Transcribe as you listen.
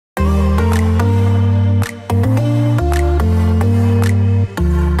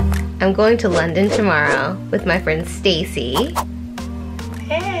I'm going to London tomorrow with my friend Stacy.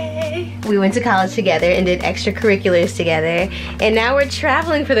 Hey. We went to college together and did extracurriculars together, and now we're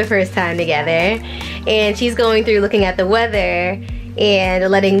traveling for the first time together. And she's going through looking at the weather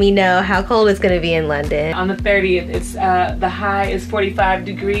and letting me know how cold it's gonna be in London. On the 30th, it's the high is 45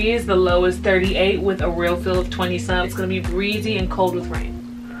 degrees, the low is 38 with a real feel of 20-some. It's gonna be breezy and cold with rain.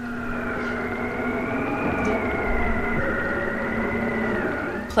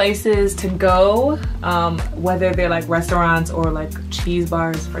 Places to go, whether they're like restaurants or like cheese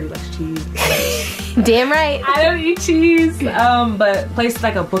bars. Freddie likes cheese. Damn right. I don't eat cheese, but places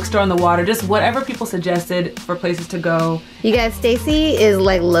like a bookstore on the water, just whatever people suggested for places to go. You guys, Stacy is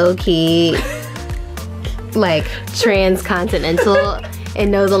like low-key, like transcontinental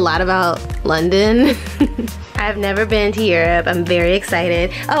and knows a lot about London. I've never been to Europe. I'm very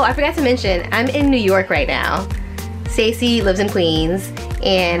excited. Oh, I forgot to mention, I'm in New York right now. Stacy lives in Queens,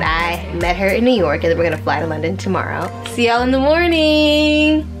 and I met her in New York, and then we're gonna fly to London tomorrow. See y'all in the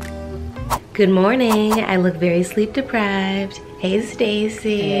morning. Good morning. I look very sleep deprived. Hey,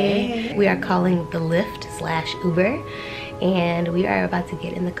 Stacy. Hey. We are calling the Lyft/Uber, and we are about to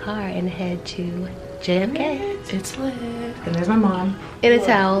get in the car and head to JFK. It's lit. And there's my mom. In a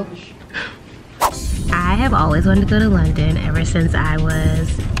towel. I have always wanted to go to London ever since I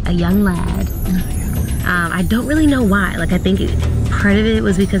was a young lad. I don't really know why. Like, I think part of it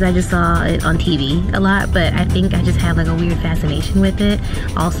was because I just saw it on TV a lot, but I think I just have like a weird fascination with it.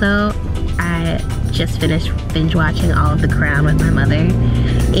 Also, I just finished binge watching all of The Crown with my mother,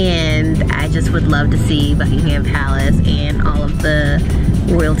 and I just would love to see Buckingham Palace and all of the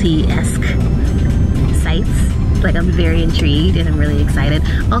royalty-esque sites. Like, I'm very intrigued and I'm really excited.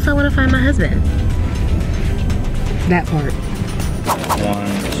 Also, I want to find my husband. That part. 1,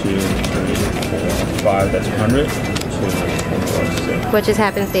 2, 3, 4, 5. That's 100. 2, 3, 4, 6. What just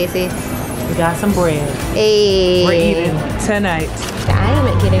happened, Stacy? We got some bread. Hey. We're eating tonight. I am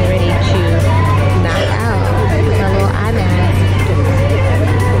getting ready to knock out my little eye mask.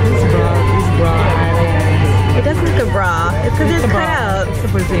 These bra eyelids. It doesn't look a bra. It's because it's cut out. It's a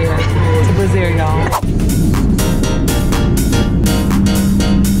brassiere. It's a brassiere, y'all.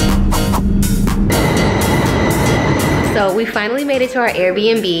 So we finally made it to our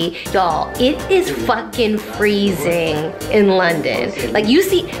Airbnb. Y'all, it is fucking freezing in London. Like, you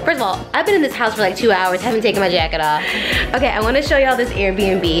see, first of all, I've been in this house for like 2 hours, haven't taken my jacket off. Okay, I wanna show y'all this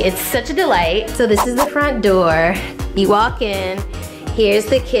Airbnb. It's such a delight. So this is the front door. You walk in, here's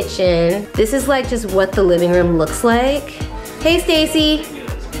the kitchen. This is like just what the living room looks like. Hey, Stacy.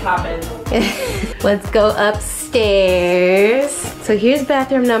 Poppin'. Let's go upstairs. So here's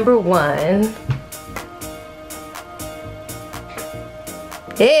bathroom number 1.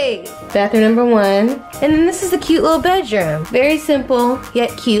 Hey, bathroom number 1. And then this is the cute little bedroom. Very simple,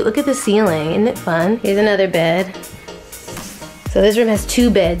 yet cute. Look at the ceiling, isn't it fun? Here's another bed. So this room has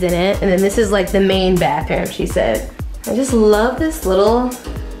 2 beds in it, and then this is like the main bathroom, she said. I just love this little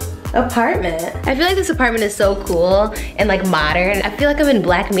apartment. I feel like this apartment is so cool and like modern. I feel like I'm in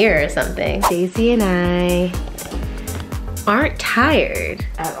Black Mirror or something. Daisy and I aren't tired.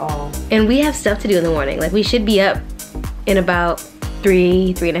 At all. And we have stuff to do in the morning. Like, we should be up in about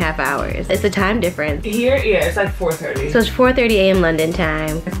 3.5 hours. It's the time difference. Here, yeah, it's like 4:30. So it's 4:30 a.m. London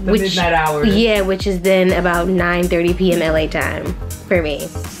time. It's the midnight hours. Yeah, which is then about 9:30 p.m. LA time for me.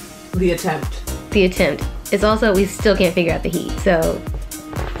 The attempt. The attempt. It's also, we still can't figure out the heat, so.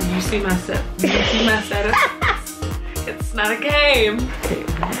 You see my set. You see my setup. It's not a game.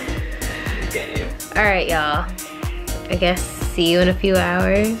 Game. All right, y'all. I guess see you in a few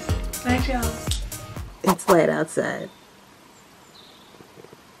hours. Night, y'all. It's light outside.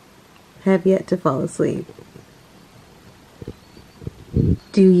 Have yet to fall asleep.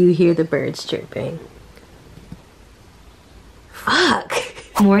 Do you hear the birds chirping? Fuck!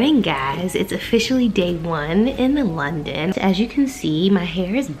 Morning, guys. It's officially day 1 in London. As you can see, my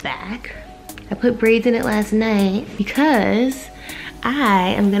hair is back. I put braids in it last night because I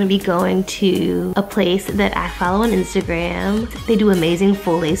am gonna be going to a place that I follow on Instagram. They do amazing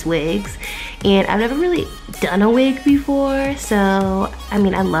full lace wigs, and I've never really done a wig before, so I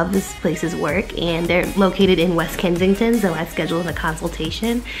mean, I love this place's work, and they're located in West Kensington, so I scheduled a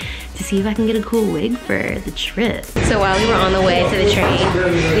consultation to see if I can get a cool wig for the trip. So while we were on the way to the train,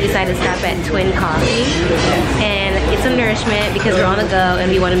 we decided to stop at Twin Coffee and get some nourishment because we're on the go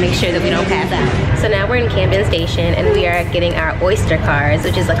and we want to make sure that we don't pass out. So now we're in Camden Station and we are getting our Oyster cards,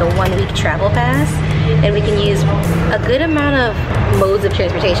 which is like a 1-week travel pass, and we can use a good amount of modes of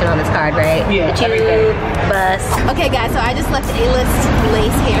transportation on this card, right? Yeah, the tube, bus. Okay guys, so I just left A-List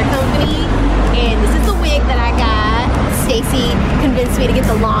Lace Hair Company, and this is the wig that I got. Stacy finally convinced me to get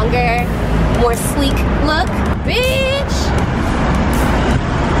the longer, more sleek look. Bitch!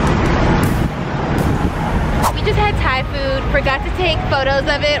 We just had Thai food, forgot to take photos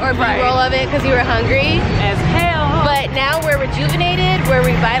of it or B-roll of it because we were hungry. As hell. But now we're rejuvenated, we're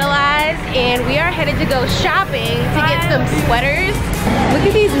revitalized, and we are headed to go shopping to get some sweaters. Look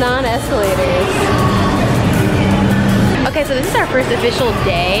at these non-escalators. Okay, so this is our first official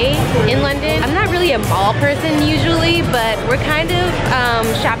day in London. I'm not really a mall person usually, but we're kind of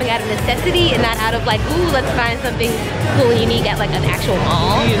shopping out of necessity and not out of like, ooh, let's find something cool and unique at like an actual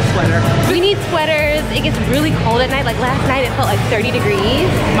mall. You need a sweater. We need sweaters. It gets really cold at night. Like last night it felt like 30 degrees.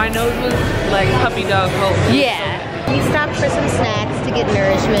 My nose was like puppy dog cold. Yeah. We stopped for some snacks to get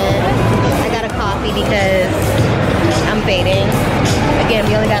nourishment. I got a coffee because I'm fading. Again,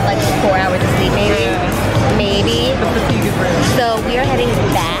 we only got like 4 hours of sleep maybe. Maybe. So we are heading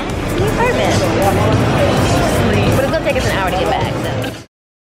back to the apartment. But it's gonna take us an hour to get back, so.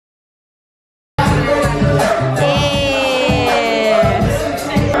 Yeah.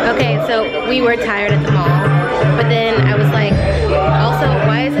 Okay, so we were tired at the mall, but then I was like, also,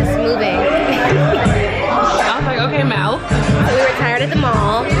 why is this moving? I was like, okay, Mal. So we were tired at the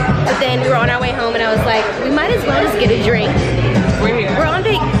mall, but then we were on our way home and I was like, we might as well just get a drink. We're here. We're on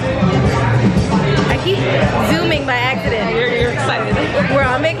vacation. I keep zooming by accident. You're excited. We're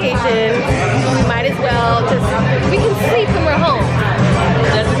on vacation. We might as well we can sleep when we're home.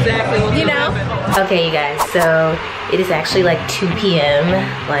 That's exactly what you know? Okay, you guys, so it is actually like 2 p.m.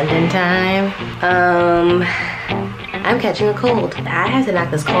 London time. I'm catching a cold. I have to knock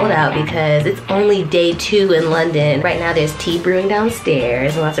this cold out because it's only day 2 in London. Right now there's tea brewing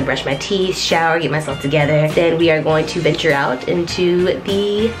downstairs. I'm about to brush my teeth, shower, get myself together. Then we are going to venture out into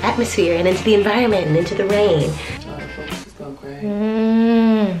the atmosphere and into the environment and into the rain.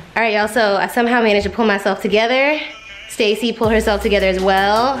 All right, y'all, so I somehow managed to pull myself together. Stacy pulled herself together as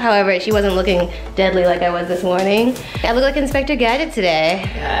well. However, she wasn't looking deadly like I was this morning. I look like Inspector Gadget today.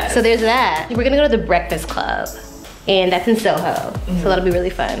 Yes. So there's that. We're gonna go to the Breakfast Club. And that's in Soho. So that'll be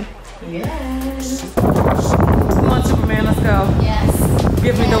really fun. Yes. Come on, Superman, let's go. Yes.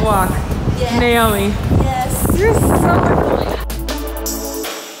 Give me the walk. Yes. Naomi. Yes. You're so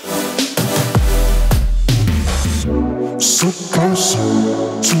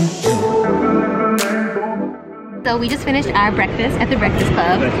So we just finished our breakfast at the Breakfast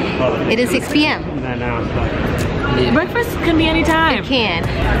Club. It is 6 p.m. Breakfast can be any time. It can.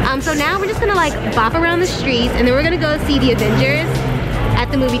 So now we're just gonna like bop around the streets and then we're gonna go see the Avengers at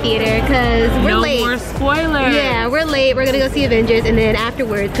the movie theater because we're late. No more spoilers. Yeah, we're late. We're gonna go see Avengers and then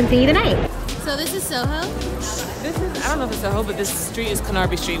afterwards continue the night. So this is Soho? This is, I don't know if it's Soho, but this street is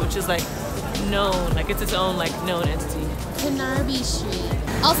Carnaby Street, which is like known, like it's its own like known entity. Carnaby Street.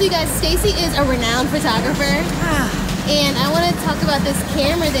 Also, you guys, Stacy is a renowned photographer. And I want to talk about this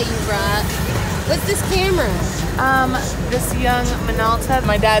camera that you brought. What's this camera? This young Minolta,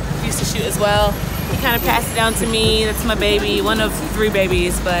 my dad used to shoot as well. He kind of passed it down to me. That's my baby, one of 3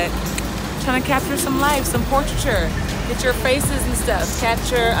 babies, but trying to capture some life, some portraiture. Get your faces and stuff.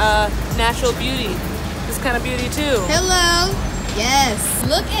 Capture natural beauty. This kind of beauty too. Hello. Yes.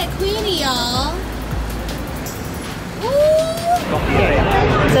 Look at Queenie, y'all. Ooh.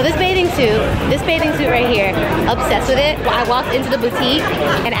 So this bathing suit right here, obsessed with it. I walked into the boutique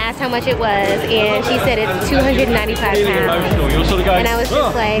and asked how much it was, and she said it's 295 pounds. And I was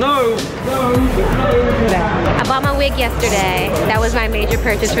just like, I bought my wig yesterday. That was my major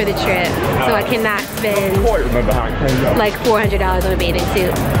purchase for the trip. So I cannot spend like $400 on a bathing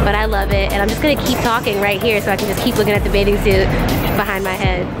suit. But I love it, and I'm just gonna keep talking right here so I can just keep looking at the bathing suit behind my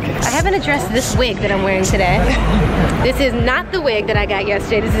head. I haven't addressed this wig that I'm wearing today. This is not the wig that I got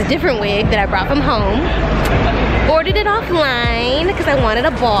yesterday. This is a different wig that I brought from home. Ordered it offline because I wanted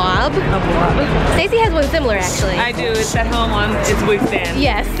a bob. Stacey has one similar actually. I do, it's at home on its wig stand.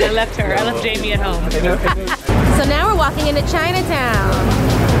 Yes. I left Jamie at home. So now we're walking into Chinatown.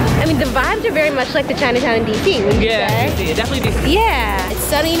 I mean, the vibes are very much like the Chinatown in DC, wouldn't you say? DC, definitely DC. Yeah, it's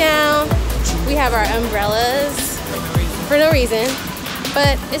sunny now. We have our umbrellas for no reason,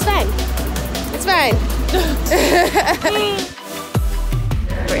 but it's fine. It's fine.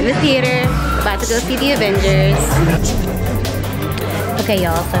 We're in the theater, about to go see the Avengers. Okay,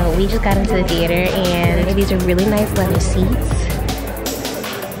 y'all, so we just got into the theater and these are really nice leather seats.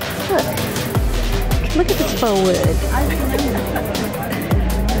 Look at this faux wood.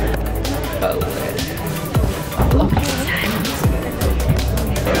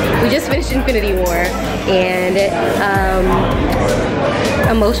 We just finished Infinity War and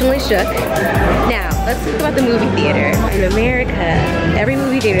emotionally shook. Now, let's talk about the movie theater. In America, every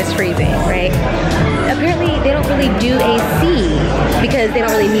movie theater is freezing, right? Apparently, they don't really do AC because they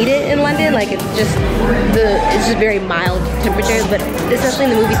don't really need it in London. Like, it's just very mild temperatures, but especially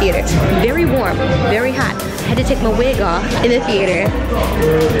in the movie theater, very warm, very hot. I had to take my wig off in the theater.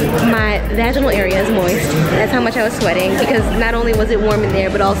 My vaginal area is moist. That's how much I was sweating, because not only was it warm in there,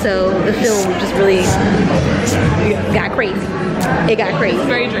 but also the film just really got crazy. It got crazy. It's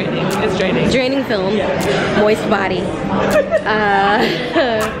very draining. It's draining. Draining film, moist body.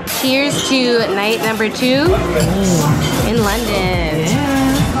 Cheers to night number 2 in London.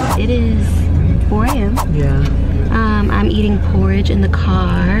 Yeah. It is 4 a.m. Yeah. I'm eating porridge in the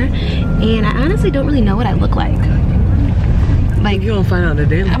car, and I honestly don't really know what I look like. Like, you're gonna find out in the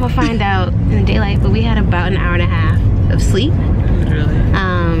daylight. I'm gonna find out in the daylight, but we had about an hour and a half of sleep. Really?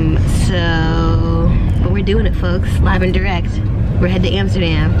 But we're doing it, folks, live and direct. We're headed to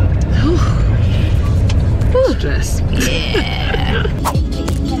Amsterdam. Whew. Stress. Yeah.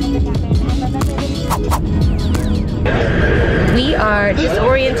 We are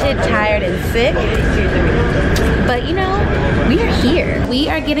disoriented, tired, and sick. But you know, we are here. We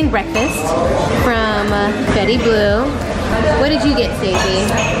are getting breakfast from Betty Blue. What did you get, Stacey?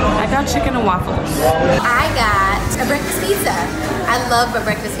 I got chicken and waffles. I got a breakfast pizza. I love a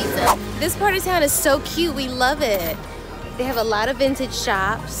breakfast pizza. This part of town is so cute. We love it. They have a lot of vintage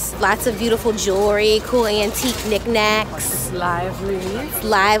shops, lots of beautiful jewelry, cool antique knickknacks. It's lively. It's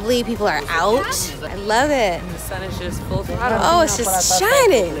lively. People are out. I love it. The sun is just full throttle. Oh, it's just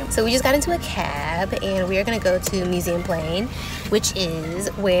shining. So we just got into a cab, and we are gonna go to Museum Plain, which is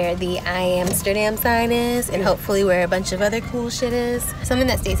where the I Amsterdam sign is, and hopefully where a bunch of other cool shit is. Something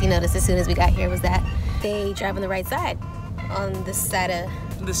that Stacey noticed as soon as we got here was that they drive on the right side, on this side of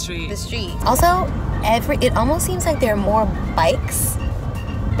the street. Also, it almost seems like there are more bikes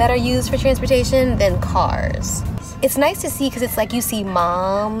that are used for transportation than cars. It's nice to see, because it's like you see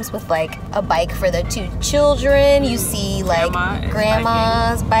moms with like a bike for their 2 children. You see like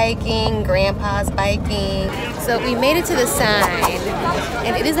grandmas biking, grandpas biking. So we made it to the sign,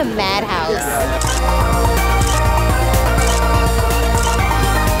 and it is a madhouse.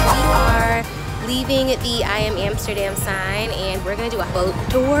 Leaving the I Am Amsterdam sign, and we're gonna do a boat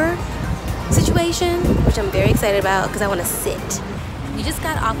tour situation, which I'm very excited about because I want to sit. We just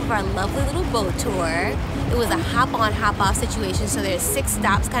got off of our lovely little boat tour. It was a hop-on, hop-off situation, so there's 6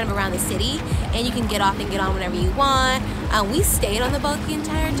 stops kind of around the city, and you can get off and get on whenever you want. We stayed on the boat the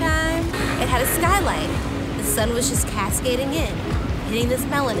entire time. It had a skylight. The sun was just cascading in, hitting this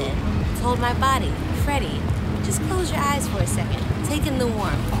melanin. Told my body, Freddie, just close your eyes for a second, take in the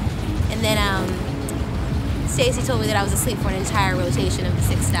warmth. And then Stacey told me that I was asleep for an entire rotation of the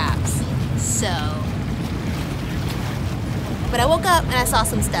 6 stops. So, but I woke up and I saw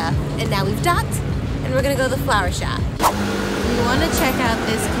some stuff, and now we've docked, and we're gonna go to the flower shop. We want to check out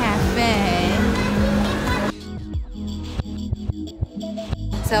this cafe.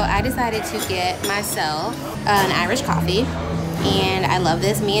 So I decided to get myself an Irish coffee, and I love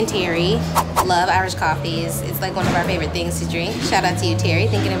this. Me and Terry love Irish coffees. It's like one of our favorite things to drink. Shout out to you, Terry,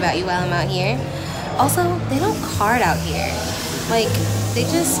 thinking about you while I'm out here. Also, they don't card out here. Like, they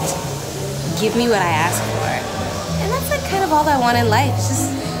just give me what I ask for. And that's like kind of all I want in life. It's just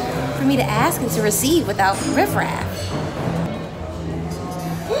for me to ask and to receive without riffraff.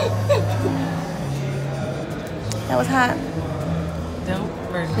 That was hot. Don't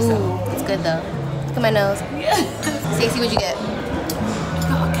burn yourself. Ooh, it's good though. Look at my nose. Stacey, what'd you get? I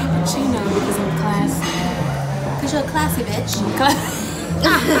got a cappuccino because I'm classy. Because you're a classy bitch.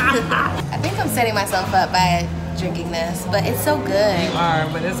 I think I'm setting myself up by drinking this, but it's so good. You are,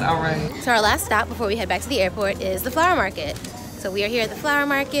 but it's all right. So our last stop before we head back to the airport is the flower market. So we are here at the flower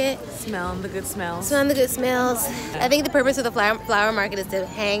market. Smelling the good smells. Smelling the good smells. I think the purpose of the flower market is to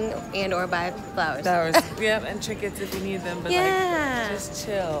hang and or buy flowers. Flowers. Yep, and trinkets if you need them, but yeah, like, just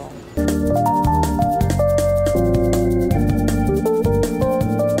chill.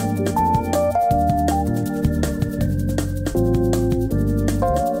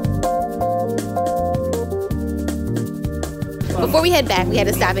 Before we head back, we had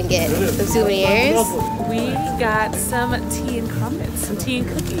to stop and get some souvenirs. We got some tea and crumpets, some tea and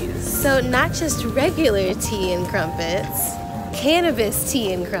cookies. So not just regular tea and crumpets, cannabis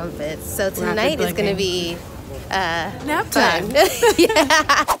tea and crumpets. So tonight is gonna be nap time.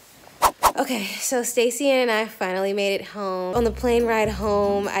 Yeah. Okay, so Stacey and I finally made it home. On the plane ride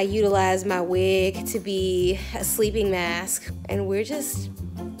home, I utilized my wig to be a sleeping mask, and we're just,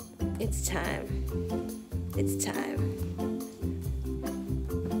 it's time. It's time.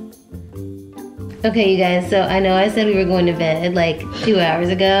 Okay, you guys, so I know I said we were going to bed like 2 hours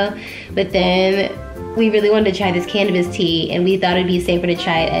ago, but then we really wanted to try this cannabis tea, and we thought it'd be safer to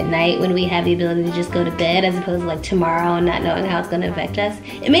try it at night when we have the ability to just go to bed as opposed to like tomorrow and not knowing how it's gonna affect us.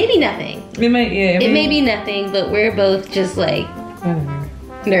 It may be nothing. It may be nothing, but we're both just like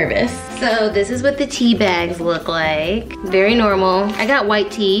nervous. So this is what the tea bags look like. Very normal. I got white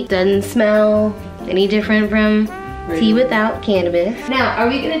tea. Doesn't smell any different from tea without cannabis. Now, are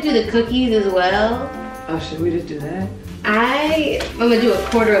we gonna do the cookies as well? Oh, should we just do that? I'm gonna do a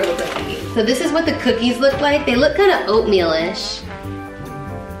quarter of a cookie. So this is what the cookies look like. They look kind of oatmeal-ish.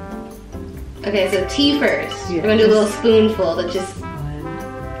 Okay, so tea first. Yes. We're gonna do a little spoonful. That's just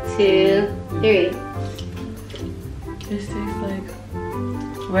 1, 2, 3. This tastes like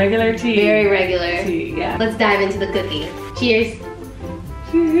regular tea. Very regular. Tea, yeah. Let's dive into the cookie. Cheers.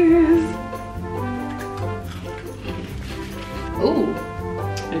 Cheers. Ooh.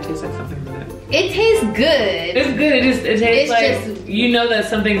 It tastes like something good. It tastes good. It's good. It tastes like just, you know that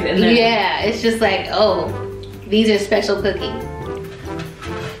something's in there. Yeah, it's just like, oh, these are special cookies.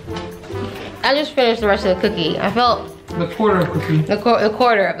 I just finished the rest of the cookie. I felt The quarter of cookie. the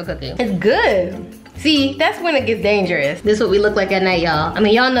quarter of a cookie. It's good. See, that's when it gets dangerous. This is what we look like at night, y'all. I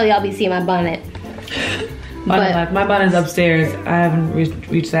mean, y'all know y'all be seeing my bonnet. My bonnet is upstairs. I haven't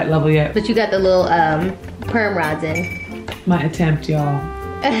reached that level yet. But you got the little perm rods in. My attempt, y'all.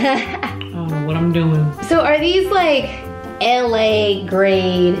 I don't know what I'm doing. So are these like LA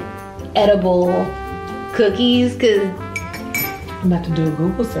grade edible cookies? Cause I'm about to do a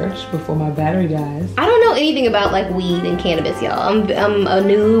Google search before my battery dies. I don't know anything about like weed and cannabis, y'all. I'm a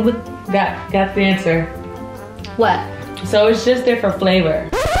noob. Got the answer. What? So it's just there for flavor.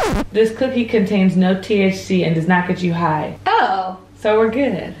 This cookie contains no THC and does not get you high. Oh. So we're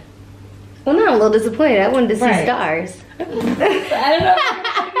good. Well, no, I'm a little disappointed. I wanted to see Right. stars. I don't know.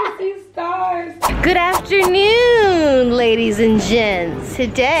 I see stars. Good afternoon, ladies and gents.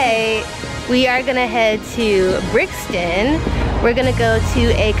 Today, we are gonna head to Brixton. We're gonna go to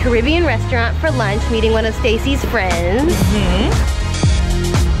a Caribbean restaurant for lunch, meeting one of Stacy's friends.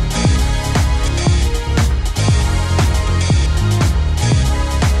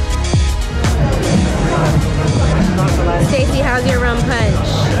 Stacy, how's your rum punch?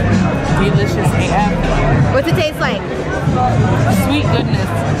 Delicious AF. What's it taste like? Sweet goodness.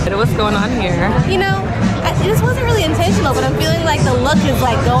 What's going on here? You know, this wasn't really intentional, but I'm feeling like the look is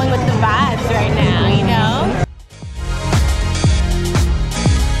like going with the vibes right now, you know?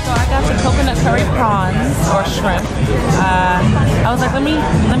 So I got the coconut curry prawns or shrimp. I was like, let me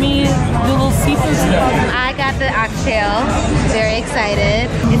do a little seafood stuff. I got the oxtail. Very excited.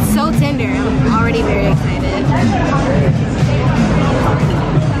 It's so tender. I'm already very excited.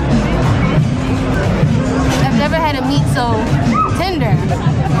 I've never had a meat so tender.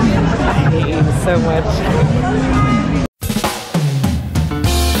 I hate you so much.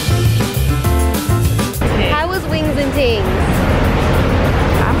 How was Wings and Tings?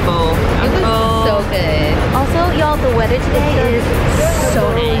 I'm full. It was so good. Also, y'all, the weather today is so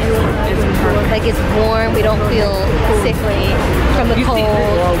nice. It's perfect. Like it's warm. We don't feel sickly from the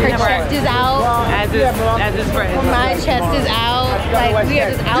cold. Her chest is out. As is Fred. My chest is out. Like we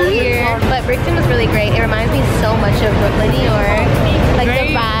are just out here. But Brixton was really great. It reminds me so much of Brooklyn, New York. Like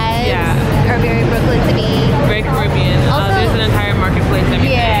the vibes are very Brooklyn to me. Very Caribbean. Also, there's an entire marketplace.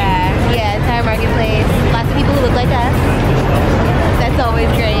 Everything. Yeah, entire marketplace. Lots of people who look like us. That's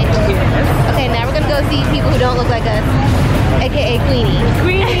always great. Yes. Okay, now we're gonna go see people who don't look like us, aka Queenie.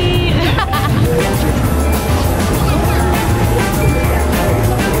 Queenie.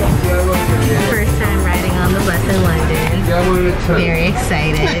 First time riding on the bus in London. Very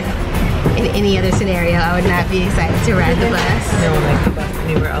excited. In any other scenario, I would not be excited to ride the bus. No one likes the bus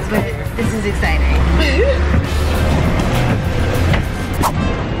anywhere else but here. This is exciting.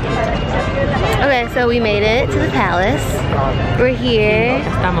 Okay, so we made it to the palace. We're here.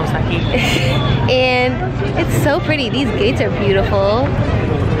 Estamos aquí. And it's so pretty. These gates are beautiful.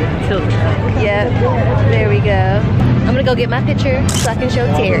 Yep, there we go. I'm gonna go get my picture so I can show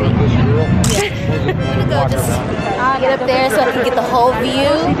Terry. I'm gonna go just get up there so I can get the whole view.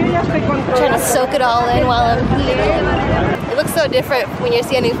 I'm trying to soak it all in while I'm here. It looks so different when you're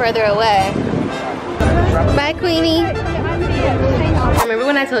standing further away. Bye, Queenie. Remember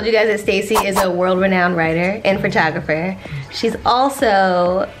when I told you guys that Stacy is a world-renowned writer and photographer? She's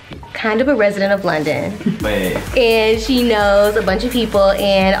also kind of a resident of London. And she knows a bunch of people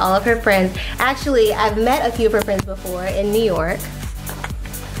and all of her friends. Actually, I've met a few of her friends before in New York.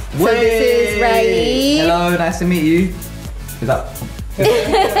 So this is Raeed. Hello, nice to meet you. What's up?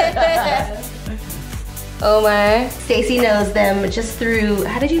 Omar. Stacey knows them just through,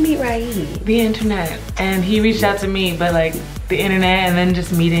 how did you meet Raeed? The internet. And he reached out to me, but like the internet and then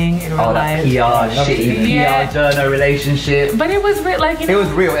just meeting in real life. PR, shitty PR journal relationship. But it was real, like, you know. It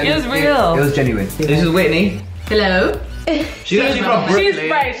was real. It was real. It was genuine. This is Whitney. Hello. She's actually from Brooklyn. She's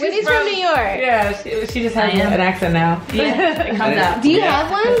right. Whitney's from New York. Yeah, she just has an accent now. Yeah, it comes out. Do you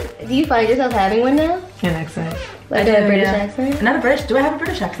have one? Do you find yourself having one now? An accent. Like a British accent? Not a British. Do I have a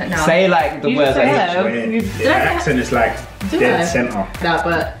British accent now? Say like the You words just like said The accent is like dead center. No,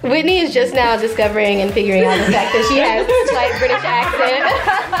 but Whitney is just now discovering and figuring out the fact that she has a slight British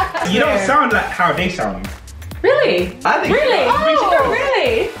accent. You don't sound like how they sound. Really? I think Really? Oh.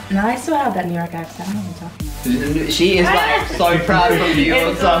 Really? no, I still have that New York accent. I don't know what I'm talking about. she is like so proud of you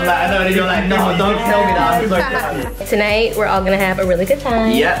or something. Like, I know that you're like, no, don't tell me that. I'm so proud. Tonight, we're all gonna have a really good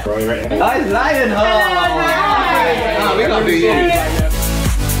time. Yeah. Bro, you ready? Nice lion. Oh, we gotta do you.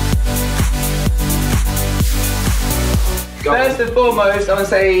 First and foremost, I want to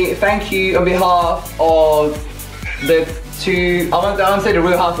say thank you on behalf of the two, I want to say the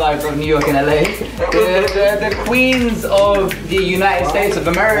Real Housewives of New York and LA, the queens of the United States of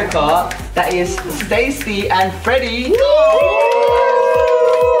America, that is Stacey and Freddie.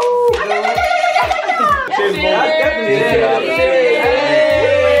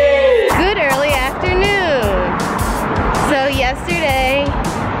 Good early afternoon. So yesterday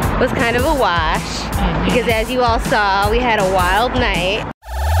was kind of a wash because as you all saw, we had a wild night.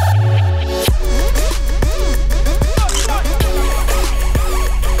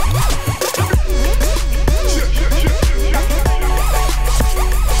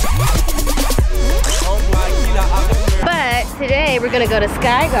 But today we're gonna go to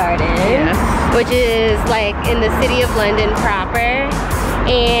Sky Gardens, which is like in the city of London proper.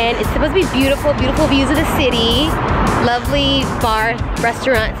 And it's supposed to be beautiful, beautiful views of the city. Lovely bar,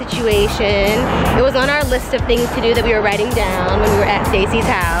 restaurant situation. It was on our list of things to do that we were writing down when we were at Stacey's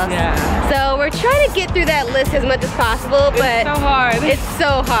house. Yeah. So we're trying to get through that list as much as possible, but It's so hard. it's so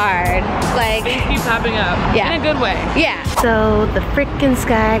hard. Like, Things keep popping up. Yeah. In a good way. yeah. So the frickin'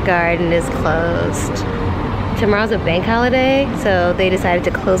 Sky Garden is closed. Tomorrow's a bank holiday, so they decided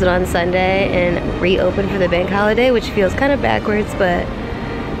to close it on Sunday and reopen for the bank holiday, which feels kind of backwards, but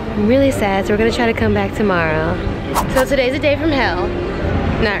I'm really sad, so we're gonna try to come back tomorrow. So today's a day from hell.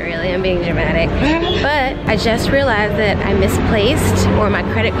 Not really, I'm being dramatic. But I just realized that I misplaced, or my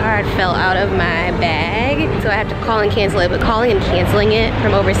credit card fell out of my bag, so I have to call and cancel it, but calling and canceling it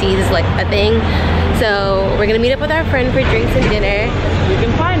from overseas is like a thing. So we're gonna meet up with our friend for drinks and dinner. We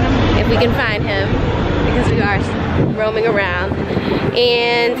can find them. If we can find him, because we are roaming around,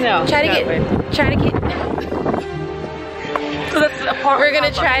 and try to get. We're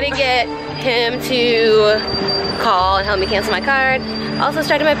gonna try to get him to call and help me cancel my card. Also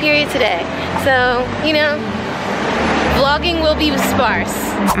started my period today, so you know, vlogging will be sparse.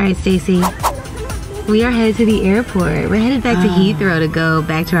 All right, Stacey. We are headed to the airport. We're headed back to Heathrow to go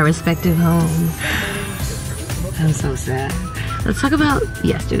back to our respective homes. I'm so sad. Let's talk about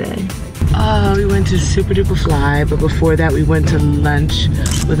yesterday. We went to Super Duper Fly, but before that we went to lunch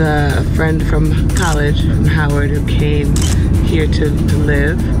with a friend from college, from Howard, who came here to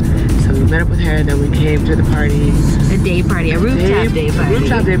live. So we met up with her, and then we came to the party. A day party, a rooftop day party.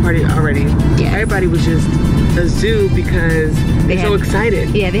 Rooftop day party already. Yes. Everybody was just a zoo because they're so excited.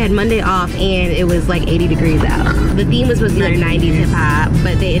 Yeah, they had Monday off and it was like 80 degrees out. The theme was supposed to be like 90s hip hop,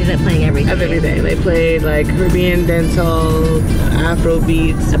 but they ended up playing everything. Every day. They played like Caribbean dancehall, Afro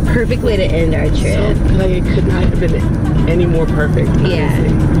beats. A perfect way to end our trip. So, like, it could not have been any more perfect. Honestly.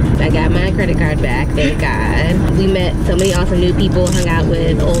 Yeah. I got my credit card back, thank God. We met so many awesome new people, hung out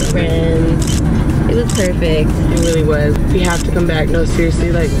with old friends. It was perfect. It really was. We have to come back. No,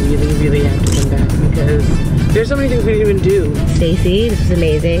 seriously, like really have to come back because there's so many things we didn't even do. Stacey, this was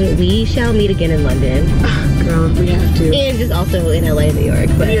amazing. We shall meet again in London. Girl, we have to. And just also in LA and New York.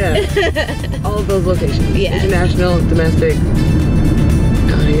 But yeah. All of those locations. Yeah. International, domestic,